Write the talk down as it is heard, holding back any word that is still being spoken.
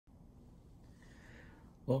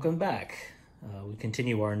Welcome back. We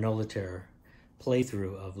continue our Nullitaire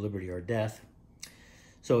playthrough of Liberty or Death.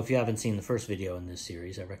 So if you haven't seen the first video in this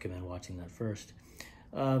series, I recommend watching that first.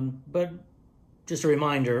 But just a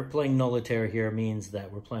reminder, playing Nullitaire here means that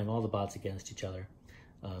we're playing all the bots against each other.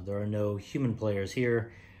 There are no human players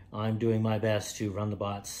here. I'm doing my best to run the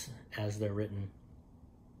bots as they're written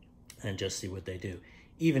and just see what they do.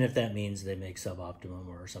 Even if that means they make suboptimum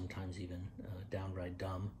or sometimes even downright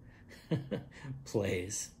dumb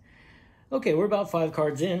plays. Okay, we're about 5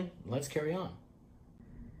 cards in. Let's carry on.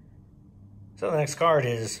 So the next card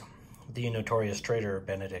is the notorious traitor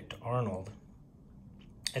Benedict Arnold.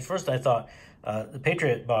 At first I thought the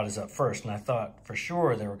Patriot bot is up first, and I thought for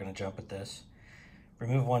sure they were going to jump at this.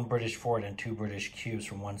 Remove 1 British fort and 2 British cubes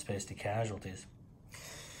from 1 space to casualties.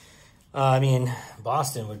 I mean,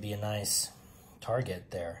 Boston would be a nice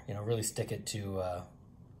target there. You know, really stick it to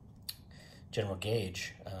General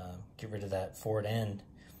Gage. Get rid of that fort and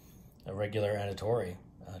a regular Anatory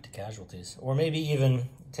to casualties. Or maybe even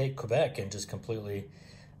take Quebec and just completely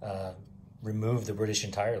remove the British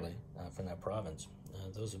entirely from that province.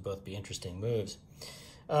 Those would both be interesting moves.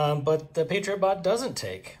 But the Patriot bot doesn't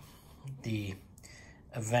take the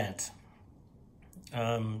event.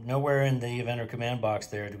 Nowhere in the event or command box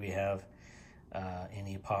there do we have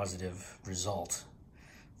any positive result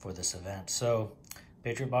for this event. So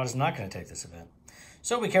Patriot bot is not going to take this event.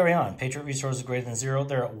 So we carry on. Patriot resources greater than 0.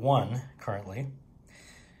 They're at 1 currently.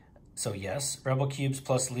 So yes. Rebel cubes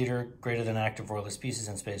plus leader greater than active royalist pieces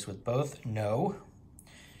in space with both. No.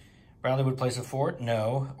 Bradley would place a fort.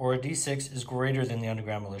 No. Or a d6 is greater than the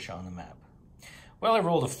underground militia on the map. Well, I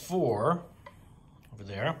rolled a 4 over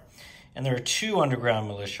there. And there are 2 underground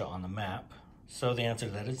militia on the map. So the answer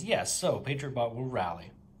to that is yes. So Patriot bot will rally.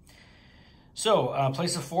 So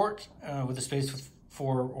place a fort with a space with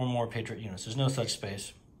 4 or more Patriot units. There's no such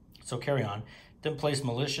space. So carry on. Then place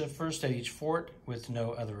militia first at each fort with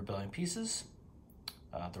no other rebellion pieces.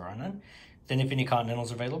 There are none. Then if any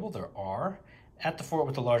continentals are available, there are. At the fort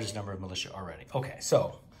with the largest number of militia already. Okay,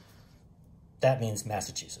 so that means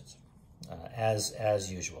Massachusetts, as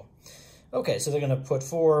usual. Okay, so they're going to put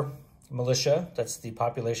 4 militia, that's the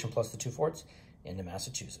population plus the 2 forts, into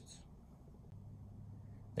Massachusetts.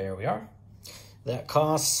 There we are. That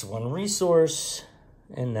costs 1 resource,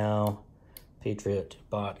 and now Patriot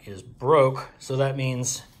bot is broke. So that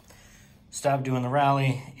means stop doing the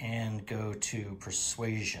rally and go to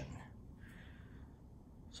persuasion.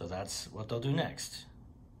 So that's what they'll do next.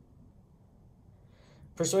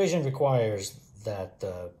 Persuasion requires that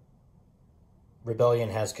the rebellion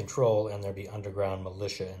has control and there be underground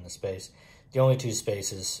militia in the space. The only 2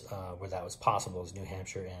 spaces where that was possible is New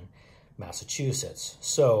Hampshire and Massachusetts.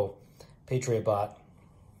 So Patriot bot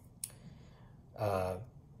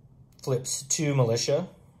flips 2 militia,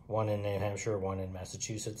 1 in New Hampshire, 1 in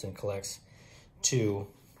Massachusetts, and collects 2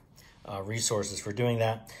 resources for doing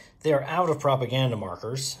that. They are out of propaganda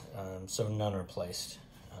markers, so none are placed.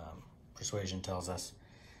 Persuasion tells us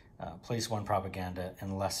place 1 propaganda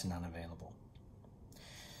unless none available.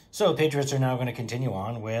 So Patriots are now going to continue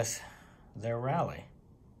on with their rally.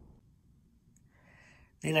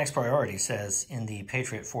 The next priority says in the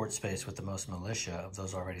Patriot fort space with the most militia of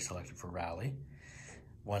those already selected for rally,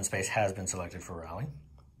 1 space has been selected for rally.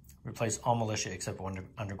 Replace all militia except 1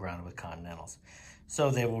 underground with continentals.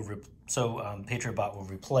 So they will. Patriot bot will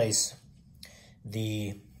replace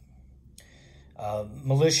the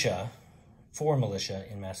militia, 4 militia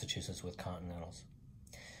in Massachusetts with continentals.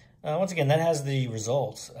 Once again, that has the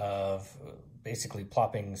result of basically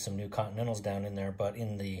plopping some new continentals down in there, but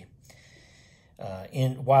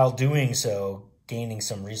while doing so, gaining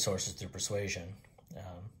some resources through persuasion,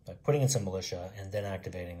 by putting in some militia and then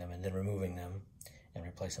activating them and then removing them and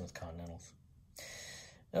replacing them with continentals.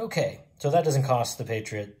 Okay, so that doesn't cost the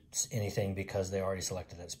Patriots anything because they already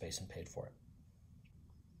selected that space and paid for it.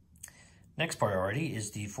 Next priority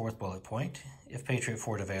is the 4th bullet point. If Patriot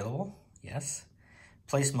fort available, yes.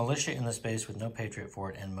 Place militia in the space with no Patriot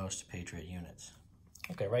fort and most Patriot units.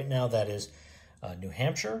 Okay, right now that is New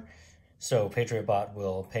Hampshire. So Patriot bot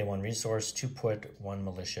will pay 1 resource to put 1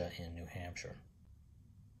 militia in New Hampshire.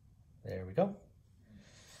 There we go.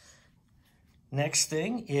 Next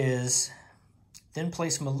thing is then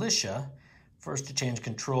place militia, first to change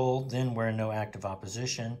control, then where no active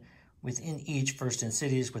opposition, within each, first in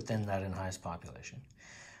cities, within that in highest population.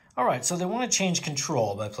 All right, so they want to change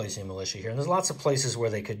control by placing militia here. And there's lots of places where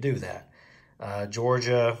they could do that.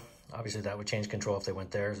 Georgia, obviously that would change control if they went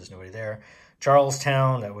there. There's nobody there.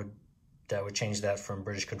 Charlestown, that would change that from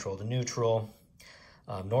British control to neutral.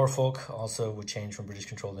 Norfolk also would change from British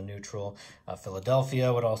control to neutral.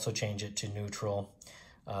 Philadelphia would also change it to neutral.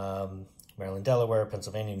 Maryland, Delaware,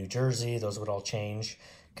 Pennsylvania, New Jersey, those would all change.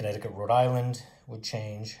 Connecticut, Rhode Island would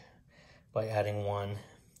change by adding one.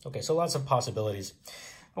 Okay, so lots of possibilities.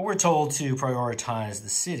 But we're told to prioritize the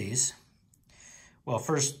cities. Well,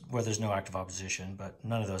 first, where there's no active opposition, but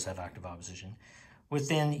none of those have active opposition.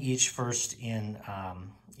 Within each first in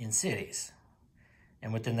cities,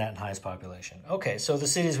 and within that in highest population. Okay, so the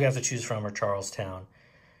cities we have to choose from are Charlestown,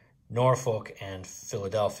 Norfolk, and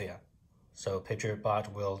Philadelphia. So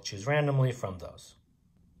PatriotBot will choose randomly from those.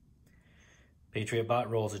 PatriotBot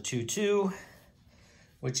rolls a 2-2,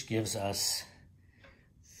 which gives us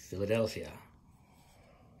Philadelphia.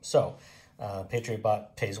 So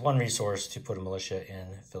PatriotBot pays 1 resource to put a militia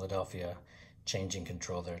in Philadelphia, changing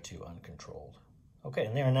control there to uncontrolled. Okay,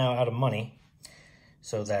 and they are now out of money,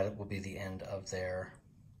 so that will be the end of their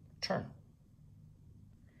turn.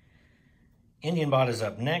 IndianBot is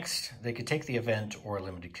up next. They could take the event or a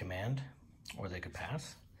limited command, or they could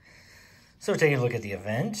pass. So taking a look at the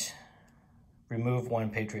event, remove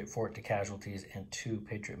 1 Patriot fort to casualties and 2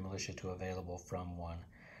 Patriot militia to available from 1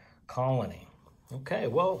 colony. Okay,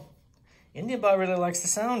 well, IndianBot really likes the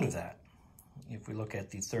sound of that. If we look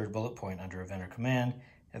at the 3rd bullet point under event or command,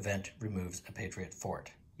 event removes a Patriot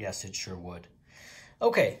fort. Yes, it sure would.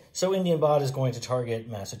 Okay, so IndianBot is going to target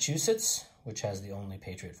Massachusetts, which has the only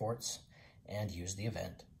Patriot forts, and use the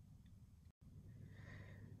event.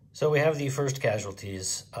 So we have the first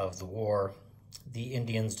casualties of the war. The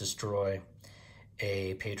Indians destroy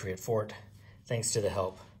a Patriot fort thanks to the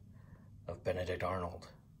help of Benedict Arnold.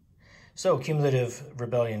 So cumulative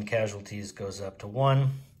rebellion casualties goes up to 1.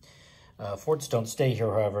 Forts don't stay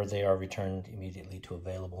here, however, they are returned immediately to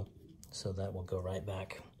available. So that will go right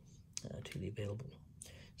back to the available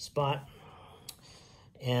spot.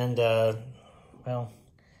 And, well,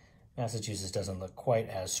 Massachusetts doesn't look quite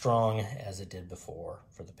as strong as it did before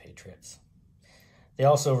for the Patriots. They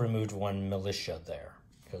also removed 1 militia there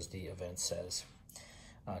because the event says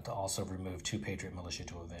to also remove 2 Patriot militia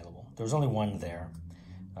to available. There was only 1 there,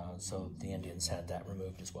 so the Indians had that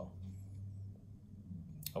removed as well.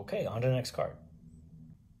 Okay, on to the next card.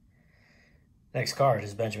 Next card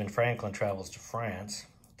is Benjamin Franklin travels to France.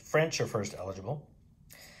 The French are first eligible,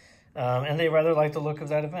 and they rather like the look of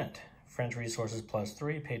that event. French resources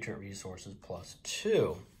 +3, Patriot resources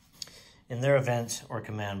 +2. In their event or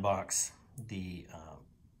command box, the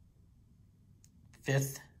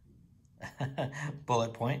 5th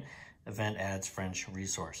bullet point, event adds French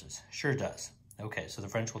resources. Sure does. Okay, so the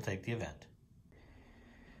French will take the event.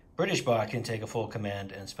 British bot can take a full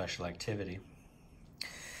command and special activity.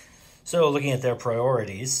 So looking at their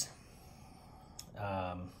priorities,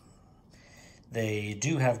 they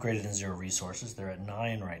do have greater than 0 resources. They're at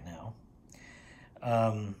 9 right now.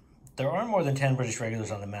 There are more than 10 British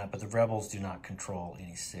regulars on the map, but the rebels do not control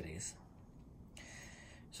any cities.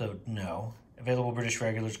 So no. Available British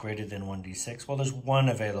regulars greater than 1d6. Well, there's 1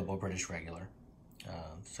 available British regular.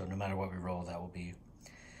 So no matter what we roll, that will be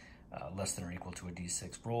less than or equal to a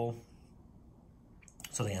d6 roll.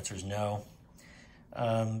 So the answer is no.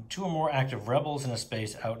 2 or more active rebels in a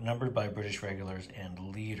space outnumbered by British regulars and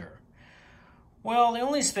leader. Well, the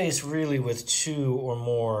only space really with 2 or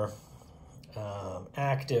more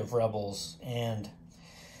active rebels and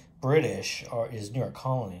British is New York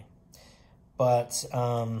Colony. But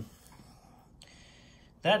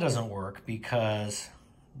that doesn't work because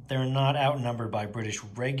they're not outnumbered by British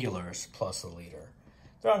regulars plus a leader.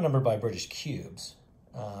 They're outnumbered by British cubes,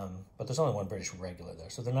 but there's only 1 British regular there,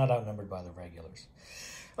 so they're not outnumbered by the regulars.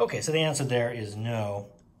 Okay, so the answer there is no.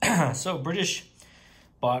 So British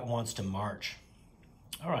bot wants to march.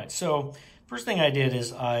 All right, so first thing I did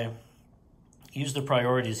is I used the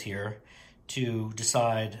priorities here to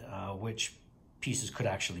decide which pieces could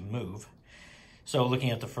actually move. So looking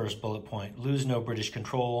at the first bullet point, lose no British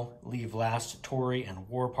control, leave last Tory and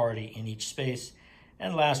war party in each space,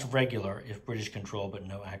 and last regular if British control but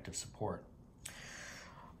no active support.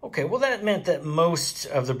 Okay, well that meant that most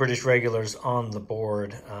of the British regulars on the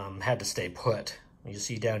board had to stay put. You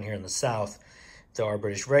see down here in the south, there are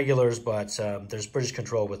British regulars, but there's British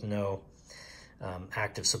control with no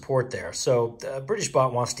active support there. So the British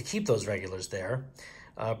bot wants to keep those regulars there,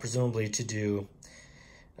 presumably to do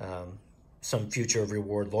some future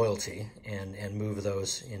reward loyalty and move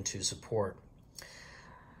those into support.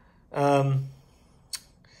 For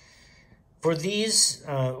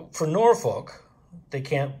Norfolk, they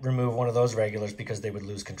can't remove one of those regulars because they would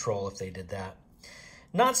lose control if they did that.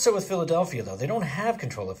 Not so with Philadelphia, though. They don't have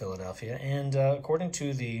control of Philadelphia, and according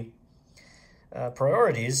to the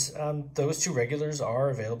priorities, those 2 regulars are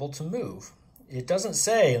available to move. It doesn't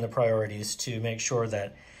say in the priorities to make sure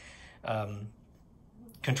that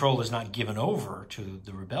control is not given over to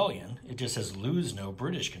the rebellion. It just says lose no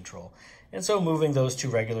British control. And so moving those two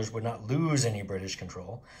regulars would not lose any British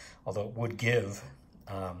control, although it would give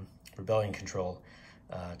rebellion control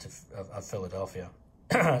of Philadelphia.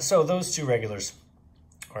 So those two regulars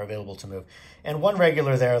are available to move. And one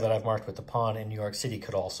regular there that I've marked with the pawn in New York City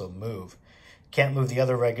could also move. Can't move the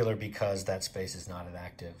other regular because that space is not an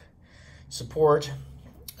active support.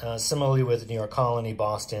 Similarly with New York Colony,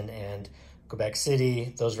 Boston, and Quebec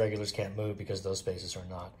City, those regulars can't move because those spaces are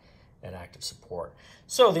not an active support.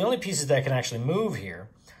 So the only pieces that can actually move here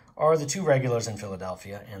are the two regulars in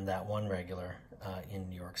Philadelphia and that one regular in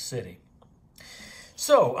New York City.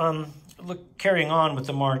 So carrying on with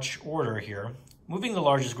the march order here, moving the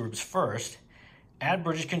largest groups first, add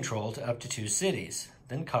British control to up to 2 cities,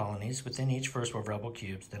 then colonies within each first of rebel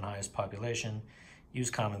cubes, then highest population, use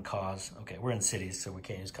common cause. Okay, we're in cities, so we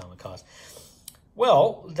can't use common cause.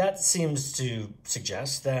 Well, that seems to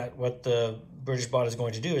suggest that what the British bot is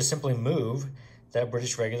going to do is simply move that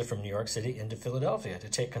British regular from New York City into Philadelphia to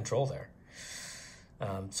take control there.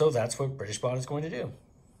 So that's what British bot is going to do.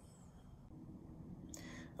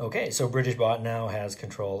 Okay, so British bot now has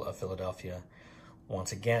control of Philadelphia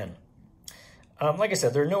once again. Like I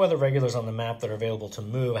said, there are no other regulars on the map that are available to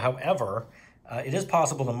move. However, it is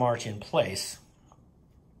possible to march in place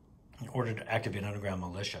in order to activate underground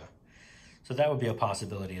militia. So that would be a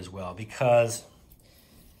possibility as well, because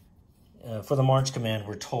for the march command,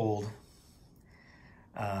 we're told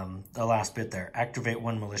the last bit there, activate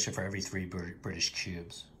 1 militia for every 3 British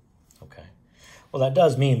cubes. Okay. Well, that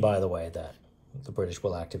does mean, by the way, that the British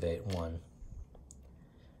will activate 1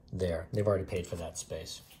 there. They've already paid for that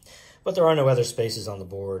space. But there are no other spaces on the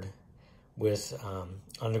board with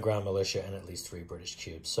underground militia and at least 3 British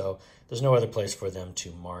cubes. So there's no other place for them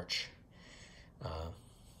to march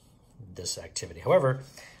this activity. However,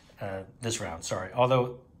 this round, sorry.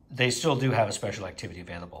 Although they still do have a special activity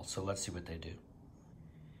available. So let's see what they do.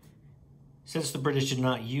 Since the British did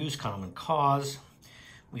not use common cause,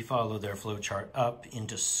 we follow their flowchart up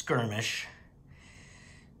into skirmish.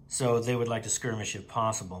 So they would like to skirmish if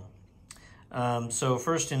possible. So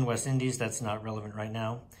first in West Indies, that's not relevant right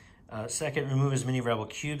now. Second, remove as many rebel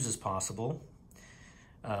cubes as possible.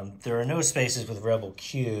 There are no spaces with rebel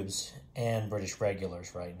cubes and British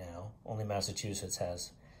regulars right now. Only Massachusetts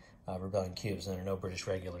has rebellion cubes, and there are no British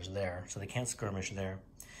regulars there, so they can't skirmish there.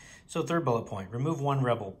 So third bullet point, remove 1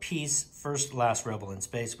 rebel piece, first, last rebel in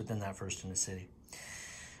space, but then that first in the city.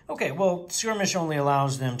 Okay, well, skirmish only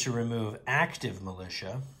allows them to remove active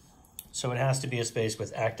militia, so it has to be a space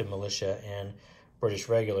with active militia and British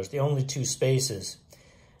regulars. The only 2 spaces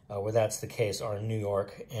where that's the case are New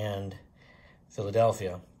York and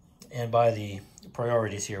Philadelphia. And by the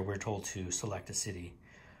priorities here, we're told to select a city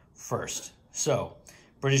first. So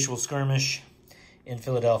British will skirmish in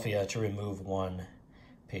Philadelphia to remove 1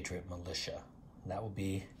 Patriot militia. That will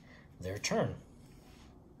be their turn.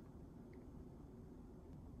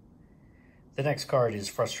 The next card is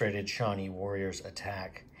Frustrated Shawnee Warriors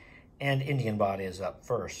Attack, and Indian bot is up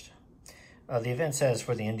first. The event says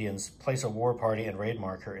for the Indians, place a war party and raid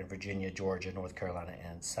marker in Virginia, Georgia, North Carolina,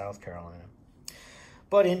 and South Carolina.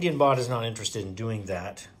 But Indian bot is not interested in doing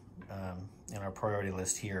that. In our priority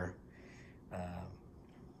list here,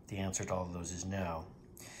 the answer to all of those is no.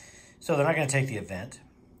 So they're not going to take the event.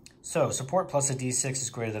 So support plus a d6 is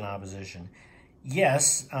greater than opposition.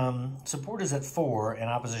 Yes, support is at 4 and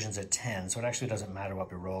opposition's at 10, so it actually doesn't matter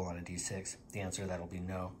what we roll on a d6. The answer to that will be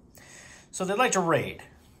no. So they'd like to raid,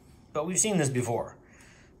 but we've seen this before.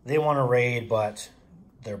 They want to raid, but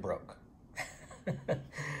they're broke.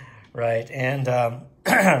 Right, and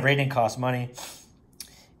raiding costs money.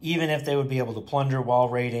 Even if they would be able to plunder while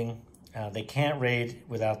raiding, they can't raid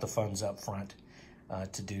without the funds up front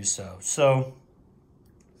to do so. So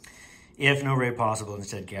if no raid possible,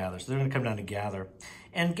 instead gather. So they're going to come down to gather.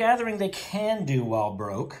 And gathering they can do while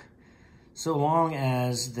broke, so long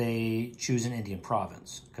as they choose an Indian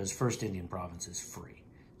province, because first Indian province is free.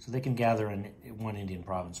 So they can gather in 1 Indian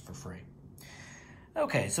province for free.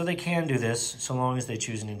 Okay, so they can do this so long as they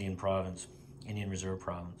choose an Indian province, Indian Reserve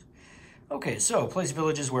province. Okay, so place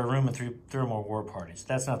villages where room and 3 or more war parties.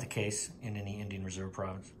 That's not the case in any Indian Reserve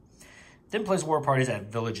province. Then place war parties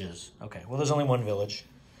at villages. Okay, well, there's only 1 village,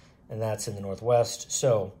 and that's in the Northwest.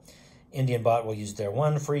 So Indian bot will use their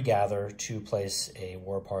 1 free gather to place a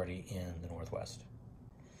war party in the Northwest.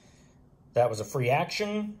 That was a free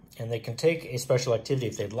action, and they can take a special activity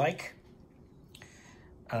if they'd like.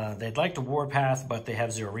 They'd like to warpath, but they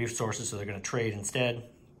have 0 resources, so they're going to trade instead.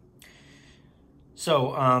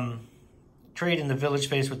 So trade in the village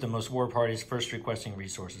space with the most war parties, first requesting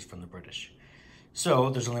resources from the British. So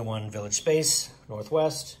there's only one village space,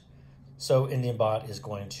 northwest. So Indian bot is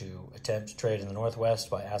going to attempt to trade in the northwest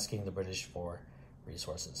by asking the British for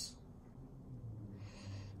resources.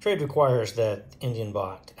 Trade requires that Indian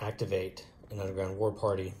bot activate an underground war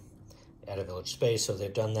party at a village space, so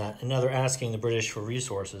they've done that. And now they're asking the British for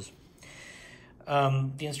resources.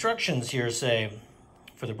 The instructions here say,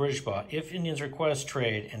 for the British bot, if Indians request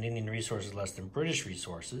trade and Indian resources less than British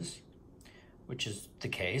resources, which is the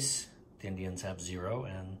case, the Indians have 0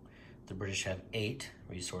 and the British have 8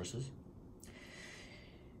 resources,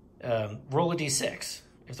 roll a d6.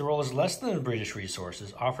 If the roll is less than the British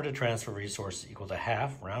resources, offer to transfer resources equal to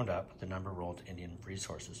half, round up, the number rolled to Indian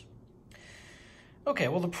resources. Okay,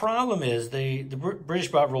 well, the problem is the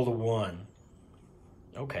British bot rolled a 1.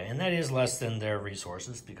 Okay, and that is less than their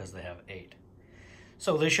resources because they have 8.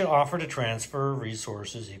 So they should offer to transfer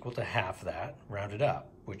resources equal to half that, rounded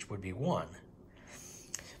up, which would be 1.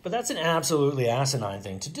 But that's an absolutely asinine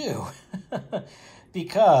thing to do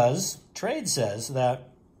because trade says that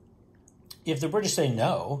if the British say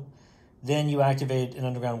no, then you activate an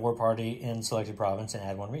underground war party in selected province and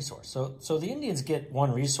add 1 resource. So the Indians get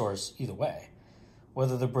 1 resource either way,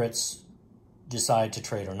 whether the Brits decide to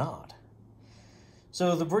trade or not.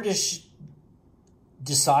 So the British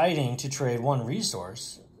deciding to trade 1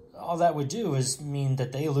 resource, all that would do is mean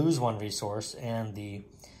that they lose 1 resource and the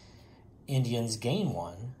Indians gain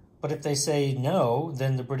 1. But if they say no,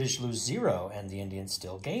 then the British lose 0 and the Indians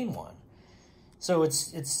still gain 1. So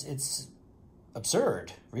it's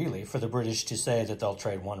absurd, really, for the British to say that they'll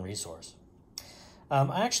trade 1 resource.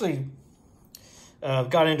 I actually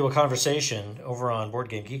got into a conversation over on Board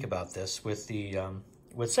Game Geek about this with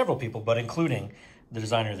several people, but including the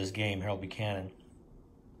designer of this game, Harold Buchanan.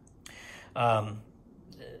 And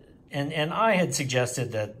I had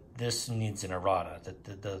suggested that this needs an errata,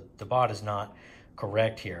 that the bot is not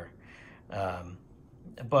correct here.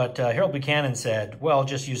 But Harold Buchanan said, well,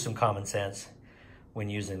 just use some common sense when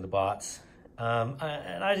using the bots. And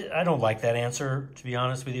I don't like that answer, to be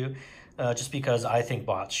honest with you, just because I think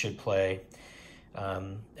bots should play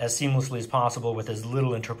as seamlessly as possible with as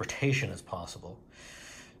little interpretation as possible.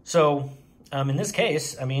 So in this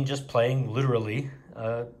case, I mean, just playing literally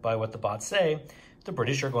by what the bots say, the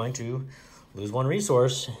British are going to lose 1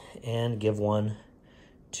 resource and give 1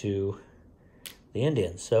 to the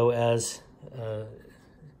Indians. So as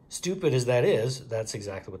stupid as that is, that's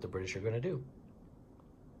exactly what the British are going to do.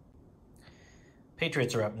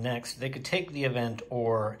 Patriots are up next. They could take the event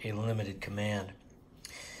or a limited command.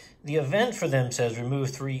 The event for them says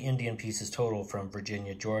remove 3 Indian pieces total from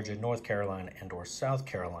Virginia, Georgia, North Carolina, and or South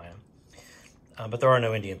Carolina. But there are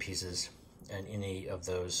no Indian pieces in any of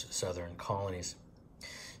those southern colonies.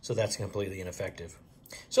 So that's completely ineffective.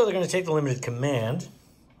 So they're going to take the limited command,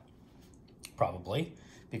 probably,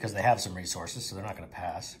 because they have some resources, so they're not going to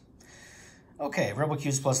pass. Okay, rebel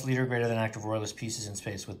queues plus leader greater than active royalist pieces in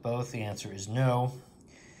space with both. The answer is no.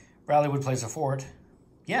 Rally would place a fort.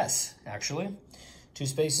 Yes, actually. 2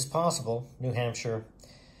 spaces possible. New Hampshire,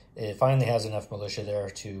 it finally has enough militia there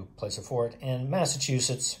to place a fort. And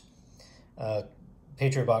Massachusetts,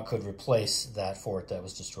 Patriot Bot could replace that fort that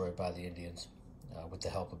was destroyed by the Indians with the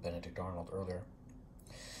help of Benedict Arnold earlier.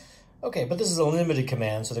 Okay, but this is a limited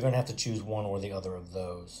command, so they're going to have to choose one or the other of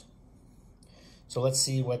those. So let's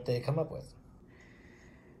see what they come up with.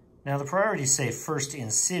 Now, the priorities say first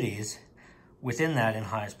in cities, within that in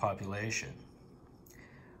highest population.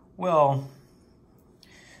 Well,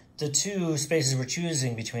 the 2 spaces we're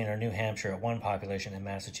choosing between are New Hampshire at 1 population and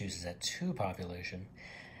Massachusetts at 2 population.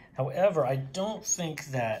 However, I don't think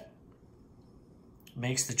that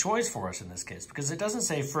makes the choice for us in this case, because it doesn't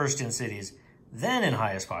say first in cities, then in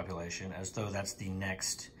highest population, as though that's the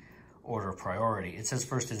next order of priority. It says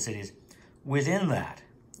first in cities, within that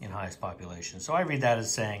in highest population. So I read that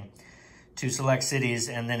as saying to select cities,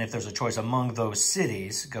 and then if there's a choice among those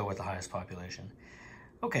cities, go with the highest population.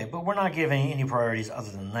 Okay, but we're not giving any priorities other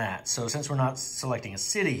than that. So since we're not selecting a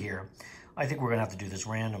city here, I think we're going to have to do this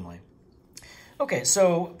randomly. Okay,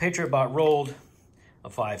 so Patriot Bot rolled a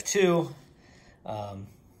 5-2.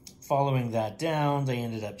 Following that down, they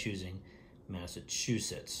ended up choosing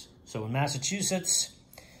Massachusetts. So in Massachusetts,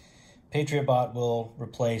 Patriot Bot will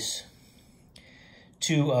replace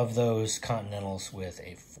 2 of those continentals with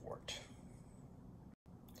a fort.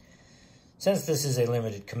 Since this is a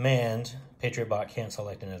limited command, Patriot Bot can't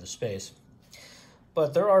select another space.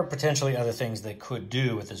 But there are potentially other things they could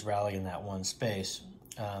do with this rally in that 1 space.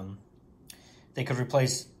 They could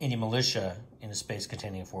replace any militia in a space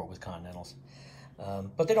containing a fort with continentals.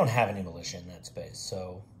 But they don't have any militia in that space,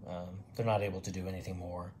 so they're not able to do anything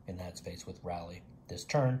more in that space with rally this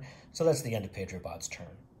turn. So that's the end of Patriot Bot's turn.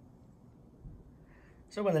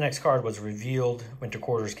 So when the next card was revealed, winter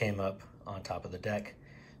quarters came up on top of the deck.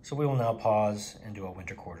 So we will now pause and do a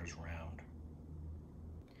winter quarters round.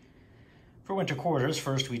 For winter quarters,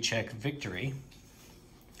 first we check victory.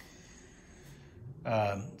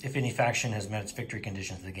 If any faction has met its victory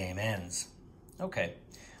conditions, the game ends. Okay,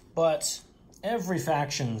 but every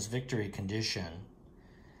faction's victory condition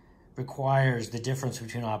requires the difference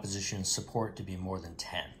between opposition and support to be more than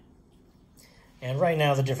 10. And right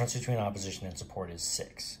now, the difference between opposition and support is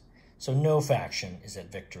 6. So no faction is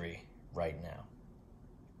at victory right now.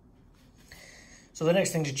 So the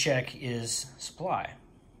next thing to check is supply.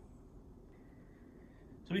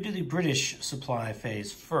 So we do the British supply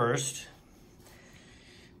phase first.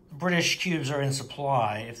 British cubes are in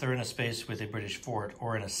supply if they're in a space with a British fort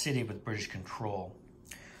or in a city with British control.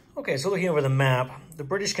 Okay, so looking over the map, the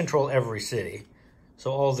British control every city. So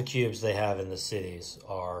all the cubes they have in the cities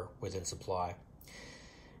are within supply.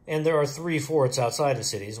 And there are 3 forts outside of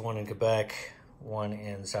cities, one in Quebec, one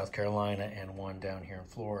in South Carolina, and one down here in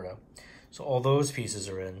Florida. So all those pieces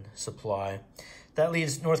are in supply. That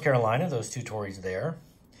leaves North Carolina, those 2 Tories there.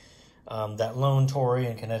 That lone Tory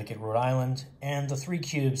in Connecticut, Rhode Island, and the 3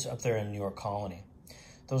 cubes up there in New York Colony.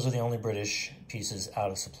 Those are the only British pieces out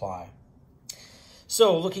of supply.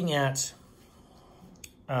 So looking at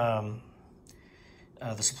the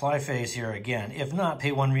supply phase here again, if not,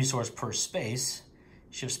 pay 1 resource per space,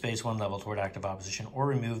 shift space 1 level toward active opposition, or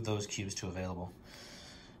remove those cubes to available.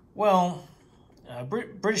 Well,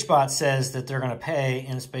 BritishBot says that they're going to pay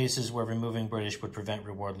in spaces where removing British would prevent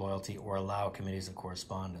reward loyalty or allow committees of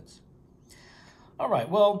correspondence. All right,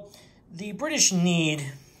 well, the British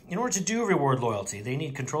need, in order to do reward loyalty, they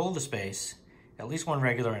need control of the space, at least 1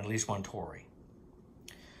 regular and at least 1 Tory.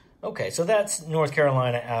 Okay, so that's North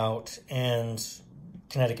Carolina out and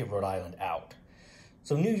Connecticut, Rhode Island out.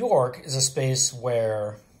 So New York is a space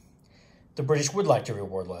where the British would like to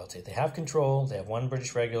reward loyalty. They have control, they have 1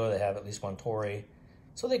 British regular, they have at least 1 Tory,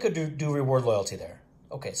 so they could do reward loyalty there.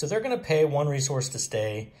 Okay, so they're going to pay 1 resource to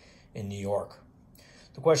stay in New York.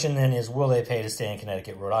 The question then is, will they pay to stay in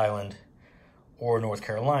Connecticut, Rhode Island, or North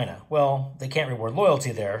Carolina? Well, they can't reward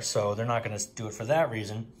loyalty there, so they're not going to do it for that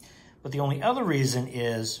reason. But the only other reason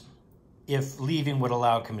is if leaving would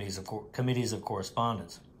allow committees of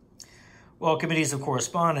correspondence. Well, committees of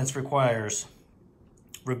correspondence requires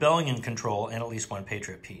rebellion control and at least 1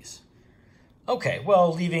 patriot piece. Okay,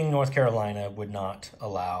 well, leaving North Carolina would not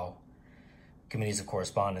allow committees of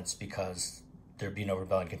correspondence because there'd be no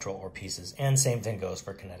rebellion control or pieces. And same thing goes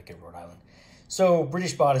for Connecticut, Rhode Island. So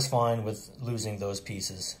BritishBot is fine with losing those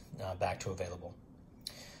pieces back to available.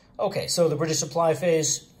 Okay, so the British supply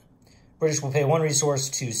phase, British will pay 1 resource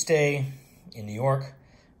to stay in New York,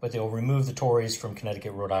 but they will remove the Tories from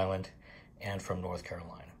Connecticut, Rhode Island, and from North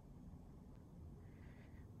Carolina.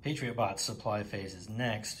 PatriotBot's supply phase is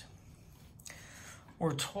next.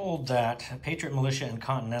 We're told that Patriot Militia and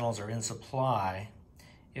Continentals are in supply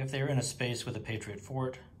if they're in a space with a Patriot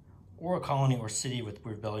fort or a colony or city with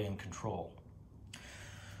rebellion control.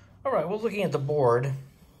 All right, well, looking at the board,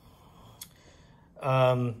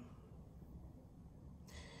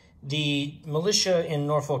 the militia in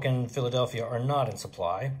Norfolk and Philadelphia are not in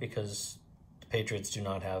supply because the Patriots do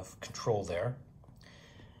not have control there.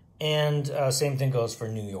 And same thing goes for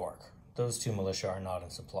New York. Those 2 militia are not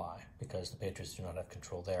in supply because the Patriots do not have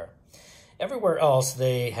control there. Everywhere else,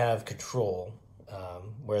 they have control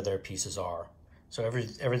where their pieces are. So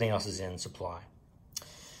everything else is in supply.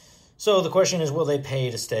 So the question is, will they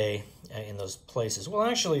pay to stay in those places? Well,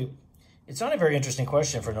 actually, it's not a very interesting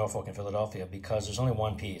question for Norfolk and Philadelphia because there's only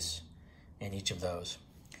 1 piece in each of those.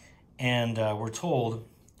 And we're told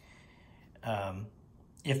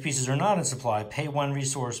if pieces are not in supply, pay 1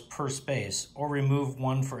 resource per space or remove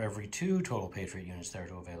 1 for every 2 total Patriot units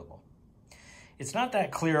that are available. It's not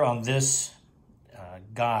that clear on this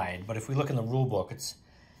guide, but if we look in the rule book,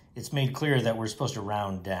 it's made clear that we're supposed to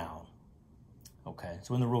round down. Okay,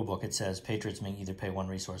 so in the rule book it says Patriots may either pay 1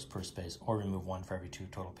 resource per space or remove 1 for every 2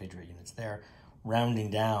 total Patriot units there, rounding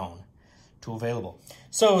down to available.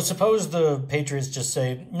 So suppose the Patriots just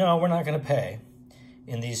say, no, we're not going to pay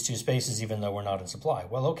in these 2 spaces even though we're not in supply.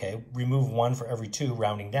 Well, okay, remove 1 for every 2,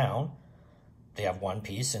 rounding down. They have 1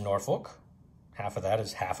 piece in Norfolk. Half of that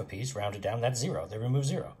is half a piece, rounded down, that's 0. They remove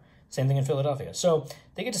 0. Same thing in Philadelphia. So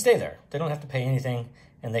they get to stay there. They don't have to pay anything,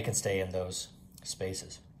 and they can stay in those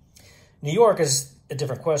spaces. New York is a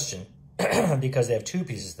different question because they have 2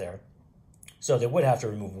 pieces there. So they would have to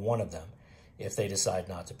remove 1 of them if they decide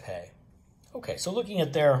not to pay. Okay, so looking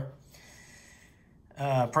at their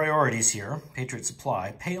priorities here, Patriot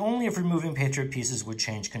supply, pay only if removing Patriot pieces would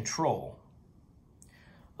change control.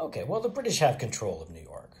 Okay, well, the British have control of New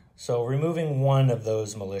York. So removing one of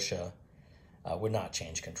those militia would not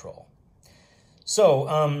change control. So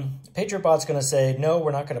PatriotBot's going to say, no,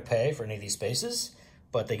 we're not going to pay for any of these spaces,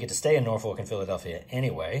 but they get to stay in Norfolk and Philadelphia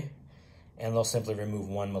anyway, and they'll simply remove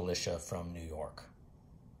one militia from New York.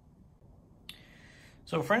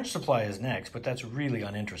 So French supply is next, but that's really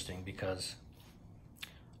uninteresting because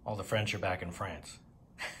all the French are back in France.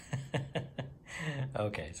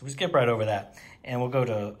 Okay, so we skip right over that, and we'll go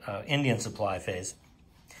to Indian supply phase.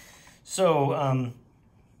 So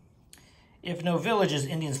if no villages,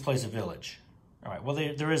 Indians place a village. All right, well,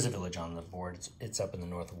 there is a village on the board. It's up in the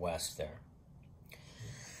northwest there.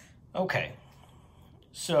 Okay,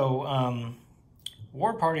 so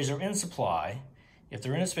war parties are in supply if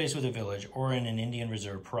they're in a space with a village or in an Indian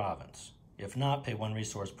reserve province. If not, pay one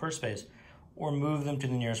resource per space or move them to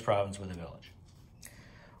the nearest province with a village.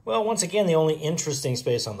 Well, once again, the only interesting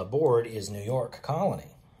space on the board is New York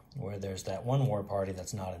Colony, where there's that one war party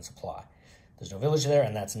that's not in supply. There's no village there,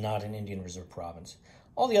 and that's not an Indian reserve province.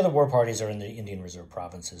 All the other war parties are in the Indian reserve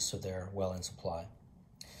provinces, so they're well in supply.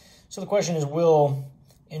 So the question is, will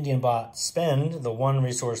Indian bot spend the one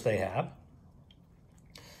resource they have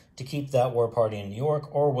to keep that war party in New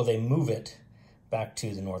York, or will they move it back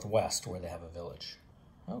to the northwest where they have a village?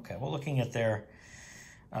 Okay, well, looking at their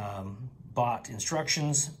bot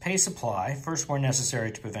instructions, pay supply, first where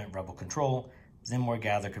necessary to prevent rebel control, then where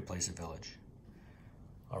gather could place a village.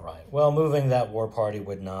 All right, well, moving that war party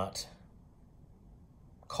would not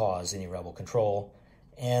cause any rebel control,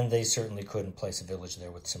 and they certainly couldn't place a village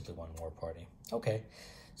there with simply one war party. Okay,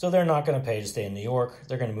 so they're not going to pay to stay in New York.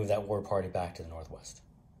 They're going to move that war party back to the northwest.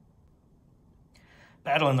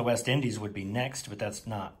 Battle in the West Indies would be next, but that's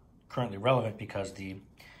not currently relevant because the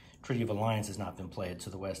Treaty of Alliance has not been played, so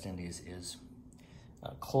the West Indies is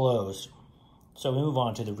closed. So we move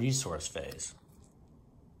on to the resource phase.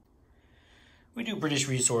 We do British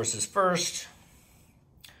resources first.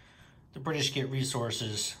 The British get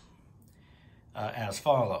resources as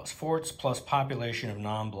follows. Forts plus population of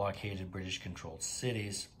non-blockaded British-controlled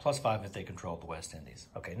cities, plus 5 if they control the West Indies.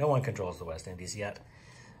 Okay, no one controls the West Indies yet.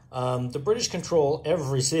 The British control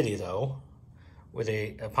every city, though, with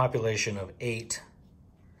a population of 8.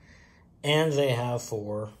 And they have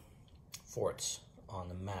 4 forts on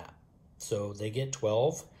the map. So they get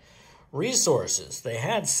 12 resources. They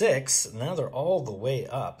had 6, now they're all the way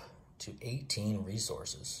up to 18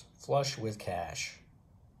 resources, flush with cash.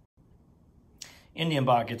 Indian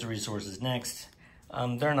bot gets resources next.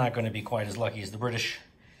 They're not going to be quite as lucky as the British.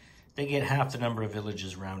 They get half the number of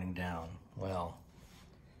villages rounding down. Well,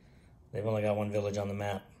 they've only got 1 village on the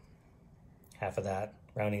map. Half of that,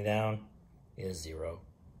 rounding down, is 0.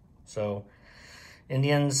 So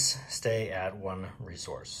Indians stay at 1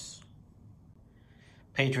 resource.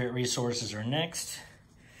 Patriot resources are next.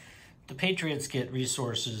 The Patriots get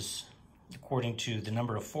resources according to the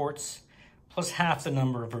number of forts, plus half the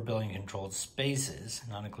number of rebellion-controlled spaces,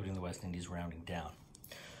 not including the West Indies rounding down.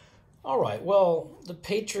 All right, well, the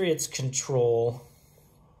Patriots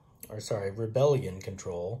rebellion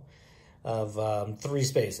control of 3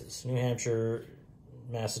 spaces, New Hampshire,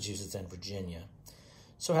 Massachusetts, and Virginia.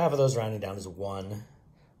 So half of those rounding down is 1,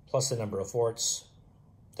 plus the number of forts.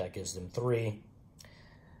 That gives them 3.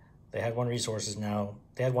 They had 1 resource now.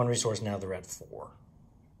 They're at 4.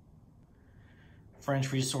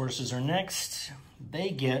 French resources are next.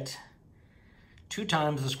 They get 2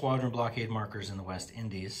 times the squadron blockade markers in the West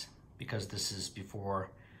Indies because this is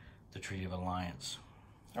before the Treaty of Alliance.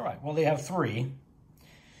 All right, well, they have 3.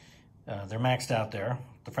 They're maxed out there.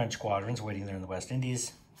 The French squadron's waiting there in the West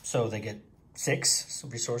Indies. So they get 6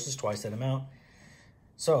 resources, twice that amount.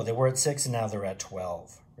 So they were at 6 and now they're at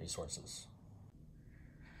 12 resources.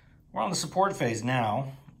 We're on the support phase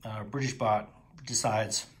now. British bot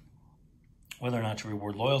decides whether or not to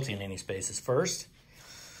reward loyalty in any spaces first.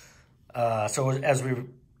 So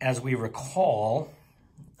as we recall,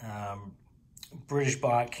 British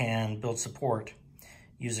bot can build support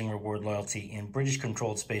using reward loyalty in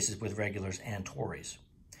British-controlled spaces with regulars and Tories.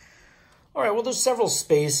 All right, well, there's several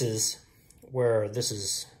spaces where this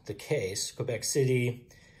is the case. Quebec City,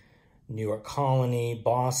 New York Colony,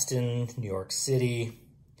 Boston, New York City,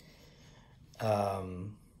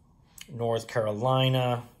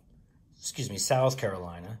 South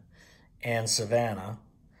Carolina, and Savannah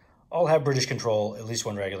all have British control, at least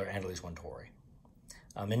 1 regular and at least 1 Tory.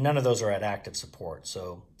 And none of those are at active support,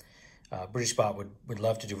 so British bot would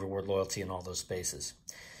love to do reward loyalty in all those spaces.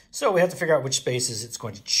 So we have to figure out which spaces it's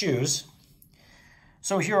going to choose.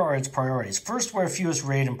 So here are its priorities. First, where fewest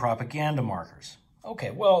raid and propaganda markers.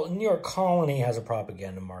 Okay, well, New York Colony has a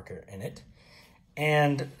propaganda marker in it,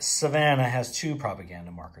 and Savannah has 2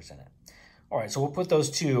 propaganda markers in it. All right, so we'll put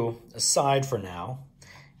those two aside for now,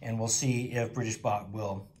 and we'll see if BritishBot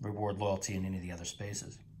will reward loyalty in any of the other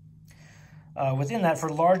spaces. Within that, for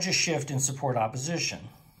largest shift in support opposition.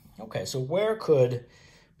 Okay, so where could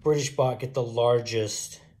BritishBot get the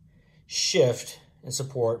largest shift in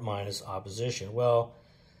support minus opposition? Well,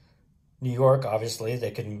 New York, obviously,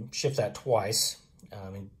 they can shift that twice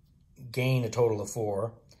and gain a total of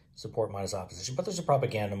 4, support minus opposition. But there's a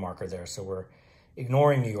propaganda marker there, so we're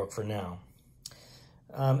ignoring New York for now.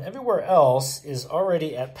 Everywhere else is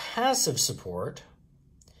already at passive support,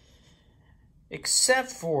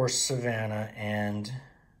 except for Savannah and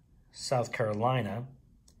South Carolina.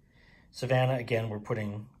 Savannah, again, we're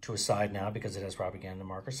putting to a side now because it has propaganda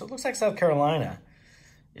markers. So it looks like South Carolina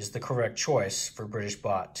is the correct choice for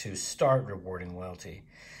BritishBot to start rewarding loyalty.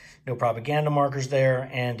 No propaganda markers there,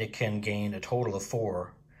 and it can gain a total of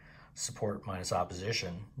 4 support minus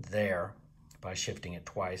opposition there by shifting it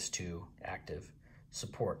twice to active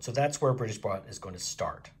support. So that's where BritishBot is going to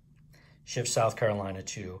start. Shift South Carolina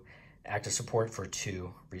to active support for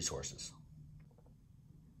 2 resources.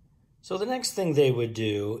 So the next thing they would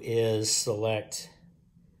do is select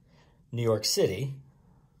New York City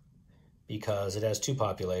because it has 2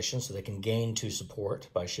 populations, so they can gain 2 support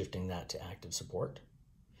by shifting that to active support.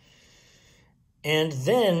 And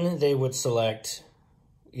then they would select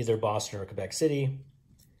either Boston or Quebec City.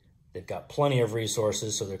 They've got plenty of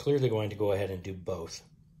resources, so they're clearly going to go ahead and do both.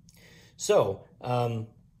 So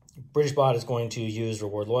BritishBot is going to use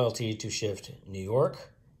reward loyalty to shift New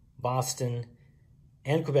York, Boston,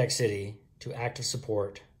 and Quebec City to active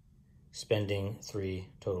support, spending 3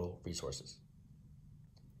 total resources.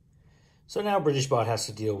 So now BritishBot has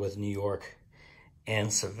to deal with New York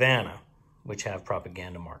and Savannah, which have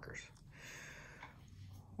propaganda markers.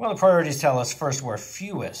 Well, the priorities tell us first where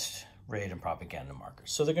fewest raid and propaganda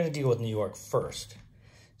markers. So they're going to deal with New York first.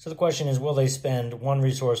 So the question is, will they spend 1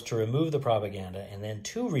 resource to remove the propaganda and then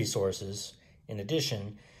 2 resources in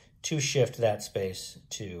addition to shift that space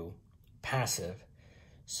to passive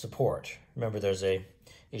support? Remember, there's a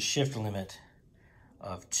shift limit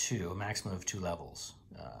of 2, a maximum of 2 levels,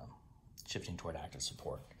 shifting toward active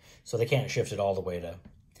support. So they can't shift it all the way to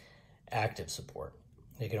active support.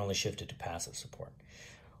 They can only shift it to passive support.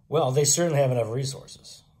 Well, they certainly have enough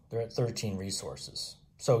resources. They're at 13 resources.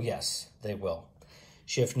 So yes, they will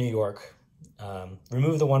shift New York,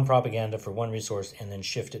 remove the 1 propaganda for 1 resource, and then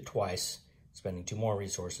shift it twice, spending 2 more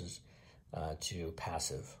resources to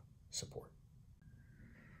passive support.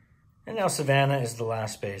 And now Savannah is the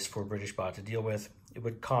last space for BritishBot to deal with. It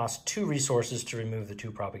would cost 2 resources to remove the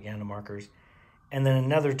 2 propaganda markers, and then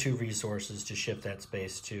another 2 resources to shift that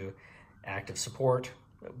space to active support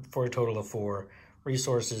for a total of 4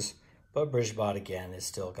 resources. But BritishBot, again, has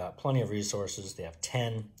still got plenty of resources. They have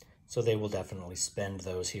 10, so they will definitely spend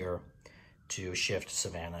those here to shift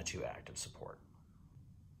Savannah to active support.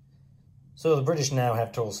 So the British now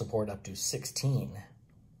have total support up to 16,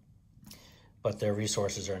 but their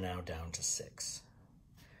resources are now down to 6.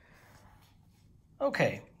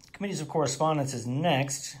 Okay, Committees of Correspondence is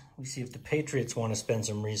next. We see if the Patriots want to spend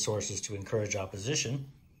some resources to encourage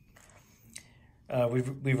opposition.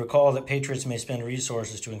 We recall that Patriots may spend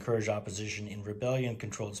resources to encourage opposition in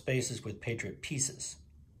rebellion-controlled spaces with Patriot pieces.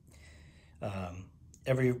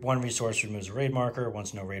 Every 1 resource removes a raid marker.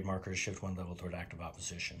 Once no raid markers, shift 1 level toward active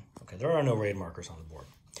opposition. Okay, there are no raid markers on the board.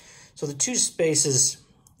 So the 2 spaces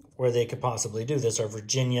where they could possibly do this are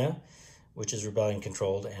Virginia, which is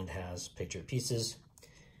rebellion-controlled and has Patriot pieces,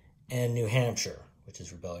 and New Hampshire, which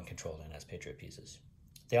is rebellion-controlled and has Patriot pieces.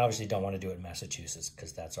 They obviously don't want to do it in Massachusetts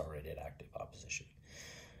because that's already at active opposition.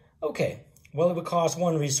 Okay, well, it would cost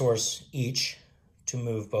 1 resource each to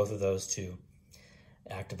move both of those to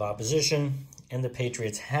active opposition, and the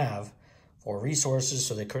Patriots have 4 resources,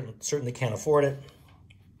 so they certainly can't afford it.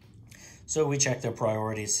 So we check their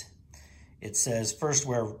priorities. It says first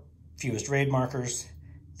where fewest raid markers,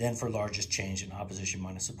 then for largest change in opposition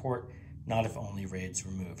minus support, not if only raids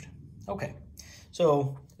removed. Okay,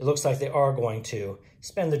 so it looks like they are going to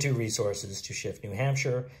spend the 2 resources to shift New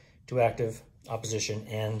Hampshire to active opposition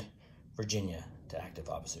and Virginia to active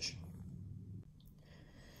opposition.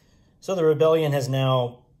 So the rebellion has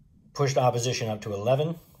now pushed opposition up to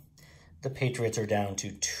 11. The Patriots are down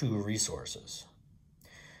to 2 resources.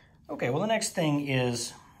 Okay, well, the next thing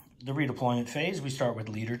is the redeployment phase. We start with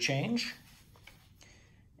leader change.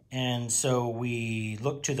 And so we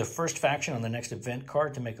look to the first faction on the next event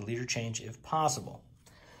card to make a leader change if possible.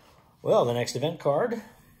 Well, the next event card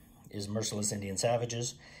is Merciless Indian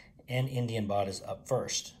Savages, and Indian Bot is up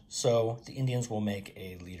first. So the Indians will make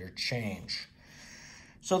a leader change.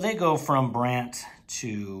 So they go from Brant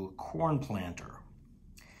to Corn Planter.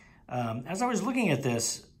 As I was looking at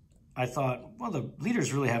this, I thought, well, the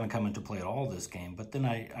leaders really haven't come into play at all this game. But then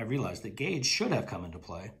I realized that Gage should have come into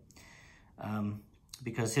play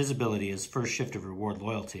because his ability is first shift of reward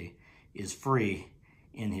loyalty is free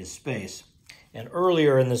in his space. And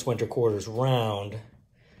earlier in this winter quarters round,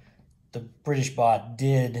 the British bot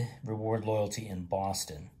did reward loyalty in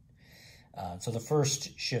Boston. So the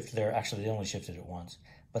first shift there, actually they only shifted it once,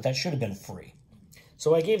 but that should have been free.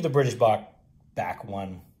 So I gave the British bot back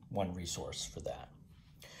one resource for that.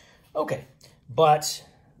 Okay, but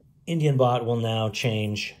Indian bot will now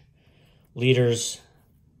change leaders.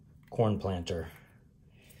 Corn planter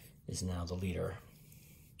is now the leader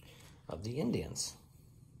of the Indians.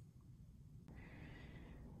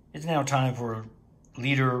 It's now time for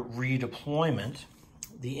leader redeployment.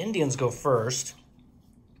 The Indians go first.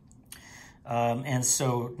 And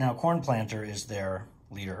so now Corn Planter is their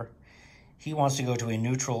leader. He wants to go to a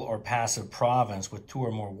neutral or passive province with 2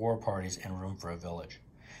 or more war parties and room for a village.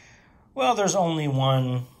 Well, there's only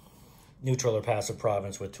one neutral or passive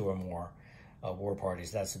province with 2 or more war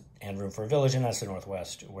parties and room for a village, and that's the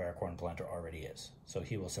Northwest where Corn Planter already is. So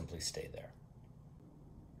he will simply stay there.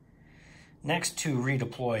 Next to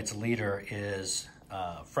redeploy its leader is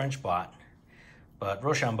French bot, but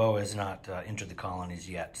Rochambeau has not entered the colonies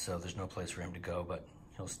yet, so there's no place for him to go, but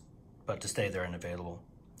to stay there and available.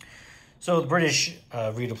 So the British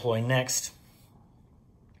redeploy next.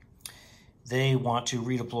 They want to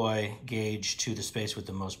redeploy Gage to the space with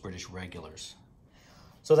the most British regulars.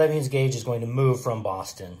 So that means Gage is going to move from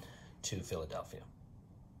Boston to Philadelphia.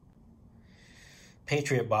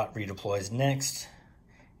 Patriot bot redeploys next.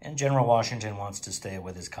 And General Washington wants to stay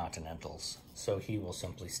with his Continentals, so he will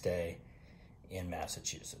simply stay in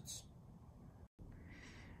Massachusetts.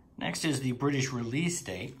 Next is the British release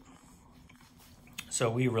date. So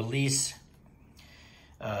we release,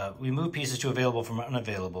 we move pieces to available from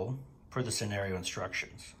unavailable per the scenario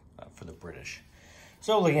instructions for the British.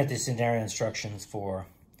 So looking at the scenario instructions for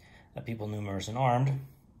people numerous and armed,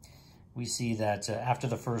 we see that after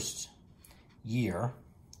the first year,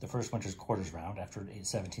 the first winter's quarters round after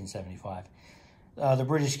 1775, the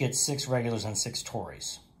British get 6 regulars and 6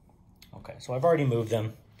 Tories. Okay, so I've already moved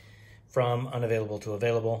them from unavailable to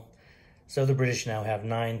available. So the British now have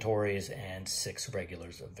 9 Tories and 6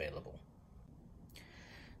 regulars available.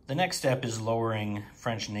 The next step is lowering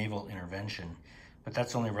French naval intervention, but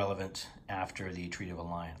that's only relevant after the Treaty of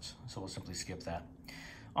Alliance. So we'll simply skip that.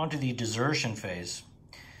 On to the desertion phase.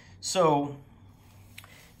 So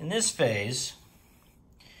in this phase,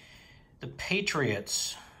 the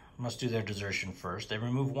Patriots must do their desertion first. They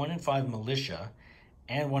remove 1 in 5 militia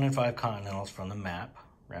and 1 in 5 Continentals from the map,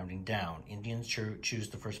 rounding down. Indians choose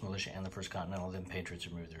the first militia and the first Continental, then Patriots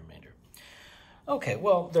remove the remainder. Okay,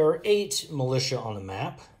 well, there are 8 militia on the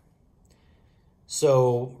map.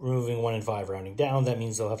 So removing 1 in 5, rounding down, that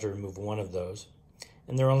means they'll have to remove 1 of those.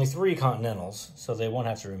 And there are only 3 Continentals, so they won't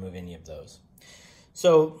have to remove any of those.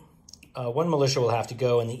 So 1 militia will have to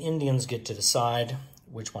go, and the Indians get to decide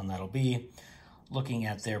which one that'll be, looking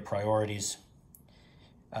at their priorities.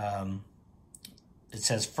 It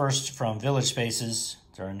says first from village spaces,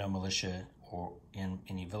 there are no militia or in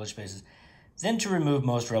any village spaces, then to remove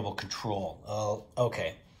most rebel control. Oh,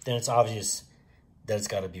 okay, then it's obvious that it's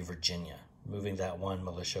got to be Virginia. Moving that 1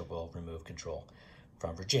 militia will remove control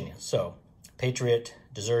from Virginia. So Patriot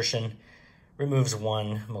desertion removes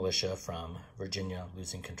 1 militia from Virginia,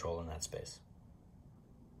 losing control in that space.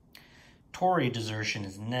 Tory desertion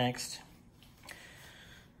is next.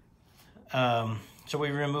 So we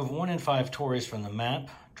remove 1 in 5 Tories from the map,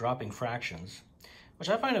 dropping fractions, which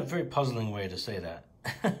I find a very puzzling way to say that.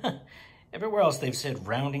 Everywhere else they've said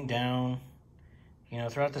rounding down, you know,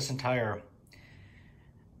 throughout this entire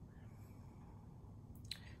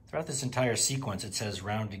sequence it says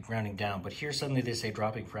rounding down, but here suddenly they say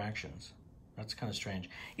dropping fractions. That's kind of strange.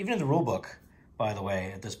 Even in the rule book, by the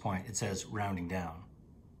way, at this point, it says rounding down.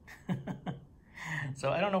 So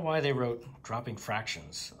I don't know why they wrote dropping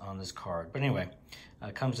fractions on this card. But anyway,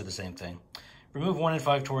 it comes to the same thing. Remove 1 in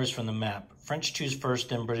 5 Tories from the map. French choose first,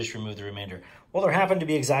 then British remove the remainder. Well, there happen to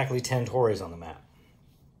be exactly 10 Tories on the map.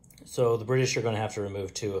 So the British are going to have to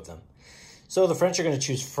remove 2 of them. So the French are going to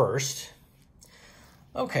choose first.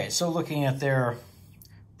 Okay, so looking at their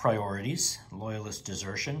priorities, loyalist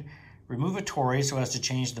desertion, remove a Tory so as to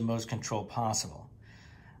change the most control possible.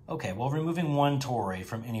 Okay, well, removing 1 Tory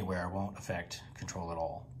from anywhere won't affect control at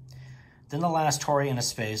all. Then the last Tory in a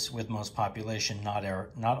space with most population not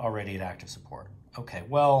already at active support. Okay,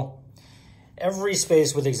 well, every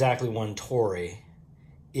space with exactly 1 Tory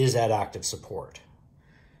is at active support.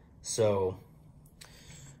 So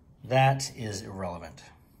that is irrelevant.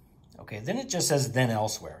 Okay, then it just says then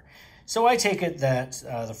elsewhere. So I take it that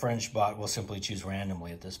the French bot will simply choose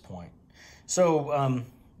randomly at this point. So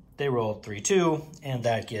they rolled 3, 2, and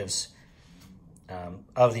that gives,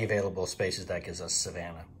 of the available spaces, that gives us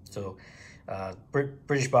Savannah. So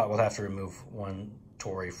British bot will have to remove 1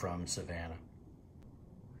 Tory from Savannah.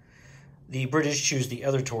 The British choose the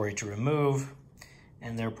other Tory to remove,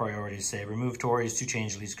 and their priorities say remove Tories to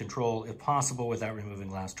change least control, if possible, without removing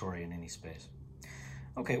last Tory in any space.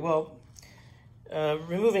 Okay, well,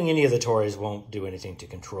 removing any of the Tories won't do anything to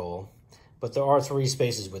control, but there are 3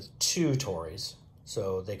 spaces with 2 Tories,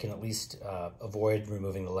 so they can at least avoid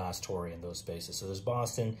removing the last Tory in those spaces. So there's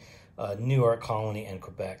Boston, New York Colony, and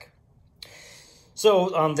Quebec.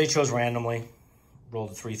 So they chose randomly,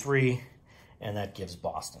 rolled a 3, 3, and that gives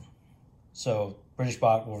Boston. So British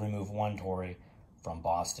bot will remove 1 Tory from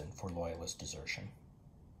Boston for loyalist desertion.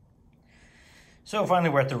 So finally,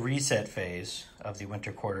 we're at the reset phase of the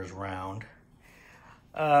winter quarters round.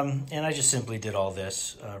 And I just simply did all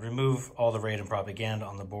this. Remove all the raid and propaganda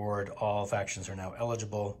on the board. All factions are now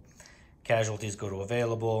eligible. Casualties go to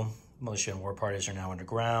available. Militia and war parties are now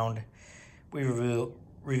underground. We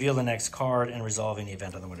reveal the next card and resolve any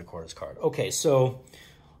event on the winter quarters card. Okay, so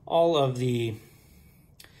all of the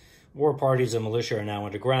war parties and militia are now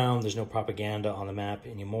underground. There's no propaganda on the map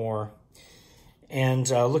anymore. And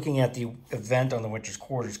looking at the event on the winter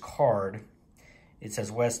quarters card, it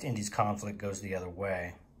says West Indies conflict goes the other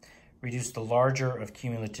way. Reduce the larger of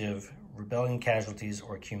cumulative rebellion casualties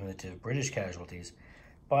or cumulative British casualties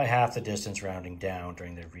by half the distance, rounding down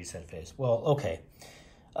during the reset phase. Well, okay.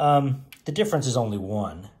 The difference is only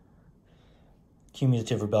 1.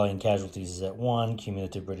 Cumulative rebellion casualties is at 1.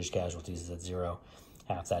 Cumulative British casualties is at 0.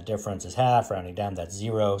 Half that difference is half. Rounding down, that's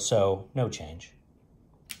 0. So no change.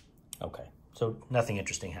 Okay. So nothing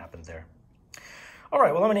interesting happened there. All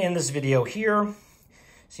right. Well, I'm going to end this video here.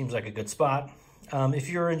 Seems like a good spot. If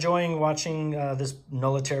you're enjoying watching this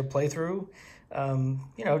Nullitaire playthrough,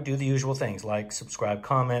 you know, do the usual things like subscribe,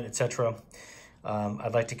 comment, etc.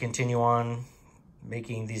 I'd like to continue on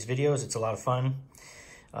making these videos. It's a lot of fun.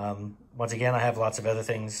 Once again, I have lots of other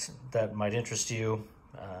things that might interest you.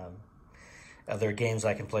 Other games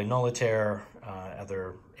I can play Nullitaire,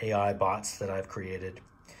 other AI bots that I've created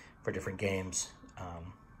for different games,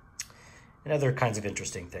 and other kinds of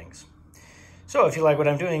interesting things. So if you like what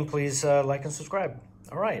I'm doing, please like and subscribe.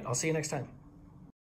 All right, I'll see you next time.